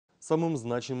Самым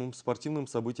значимым спортивным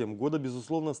событием года,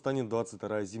 безусловно, станет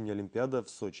 22-я зимняя Олимпиада в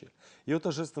Сочи. Ее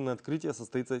торжественное открытие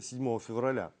состоится 7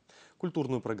 февраля.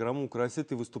 Культурную программу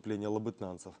украсит и выступление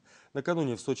лабытнанцев.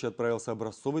 Накануне в Сочи отправился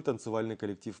образцовый танцевальный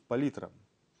коллектив «Палитра».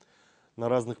 На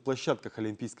разных площадках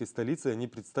олимпийской столицы они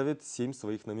представят 7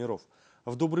 своих номеров.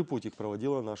 В добрый путь их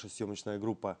проводила наша съемочная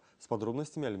группа. С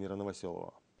подробностями Альмира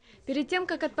Новоселова. Перед тем,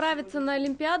 как отправиться на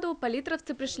Олимпиаду,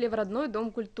 палитровцы пришли в родной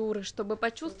дом культуры, чтобы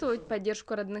почувствовать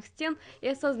поддержку родных стен и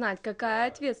осознать, какая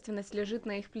ответственность лежит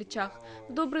на их плечах.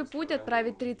 В добрый путь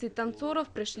отправить 30 танцоров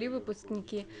пришли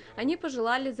выпускники. Они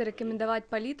пожелали зарекомендовать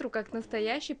палитру как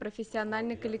настоящий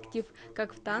профессиональный коллектив,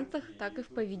 как в танцах, так и в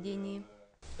поведении.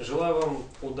 Желаю вам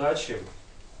удачи,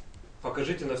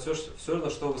 покажите на все, на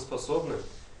что вы способны.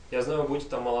 Я знаю, вы будете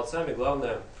там молодцами,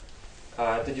 главное –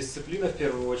 это дисциплина в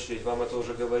первую очередь, вам это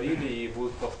уже говорили и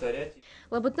будут повторять.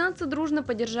 Лабытнанцы дружно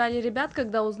поддержали ребят,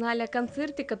 когда узнали о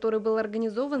концерте, который был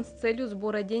организован с целью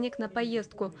сбора денег на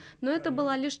поездку. Но это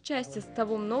была лишь часть из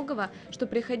того многого, что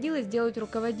приходилось делать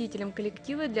руководителям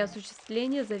коллектива для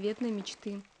осуществления заветной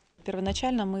мечты.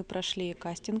 Первоначально мы прошли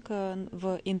кастинг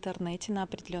в интернете на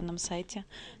определенном сайте,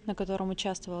 на котором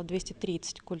участвовало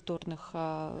 230 культурных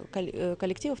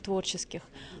коллективов творческих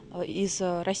из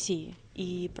России.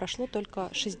 И прошло только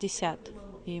 60.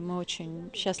 И мы очень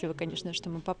счастливы, конечно,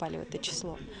 что мы попали в это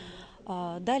число.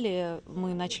 Далее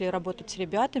мы начали работать с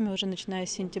ребятами, уже начиная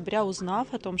с сентября,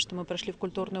 узнав о том, что мы прошли в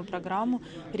культурную программу.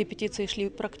 Репетиции шли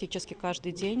практически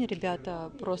каждый день.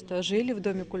 Ребята просто жили в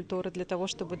Доме культуры для того,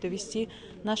 чтобы довести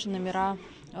наши номера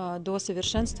до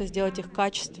совершенства, сделать их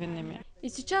качественными. И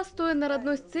сейчас, стоя на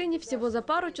родной сцене, всего за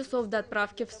пару часов до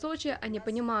отправки в Сочи, они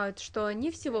понимают, что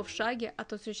они всего в шаге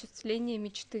от осуществления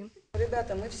мечты.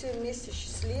 Ребята, мы все вместе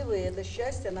счастливы, и это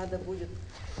счастье надо будет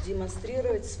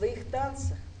демонстрировать в своих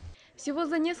танцах. Всего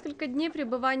за несколько дней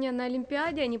пребывания на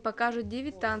Олимпиаде они покажут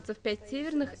 9 танцев, 5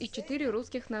 северных и 4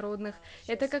 русских народных.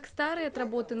 Это как старые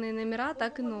отработанные номера,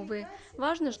 так и новые.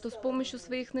 Важно, что с помощью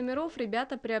своих номеров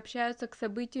ребята приобщаются к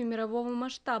событию мирового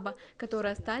масштаба,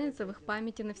 которое останется в их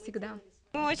памяти навсегда.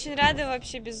 Мы очень рады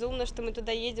вообще безумно, что мы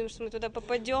туда едем, что мы туда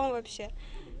попадем вообще.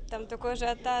 Там такой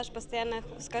ажиотаж, постоянно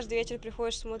каждый вечер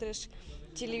приходишь, смотришь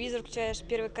телевизор, включаешь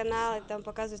Первый канал, и там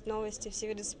показывают новости, все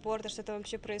виды спорта, что там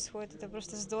вообще происходит. Это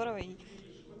просто здорово. И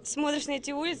смотришь на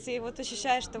эти улицы и вот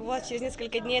ощущаешь, что вот через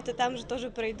несколько дней это там же тоже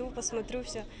пройду, посмотрю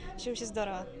все. В общем, все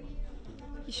здорово.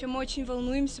 Еще мы очень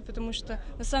волнуемся, потому что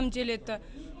на самом деле это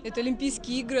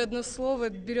Олимпийские игры, одно слово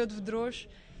берет в дрожь,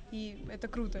 и это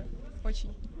круто,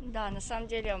 очень. Да, на самом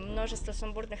деле множество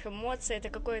сумбурных эмоций, это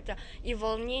какое-то и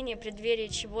волнение, преддверие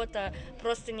чего-то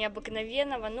просто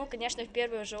необыкновенного. Ну, конечно, в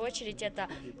первую же очередь это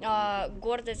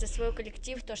гордость за свой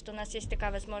коллектив, то, что у нас есть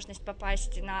такая возможность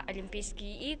попасть на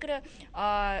Олимпийские игры,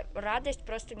 радость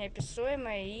просто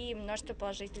неописуемая и множество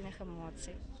положительных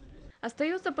эмоций.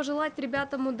 Остается пожелать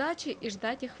ребятам удачи и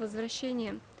ждать их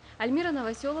возвращения. Альмира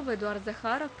Новоселова, Эдуард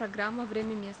Захаров, программа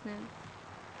 «Время местное».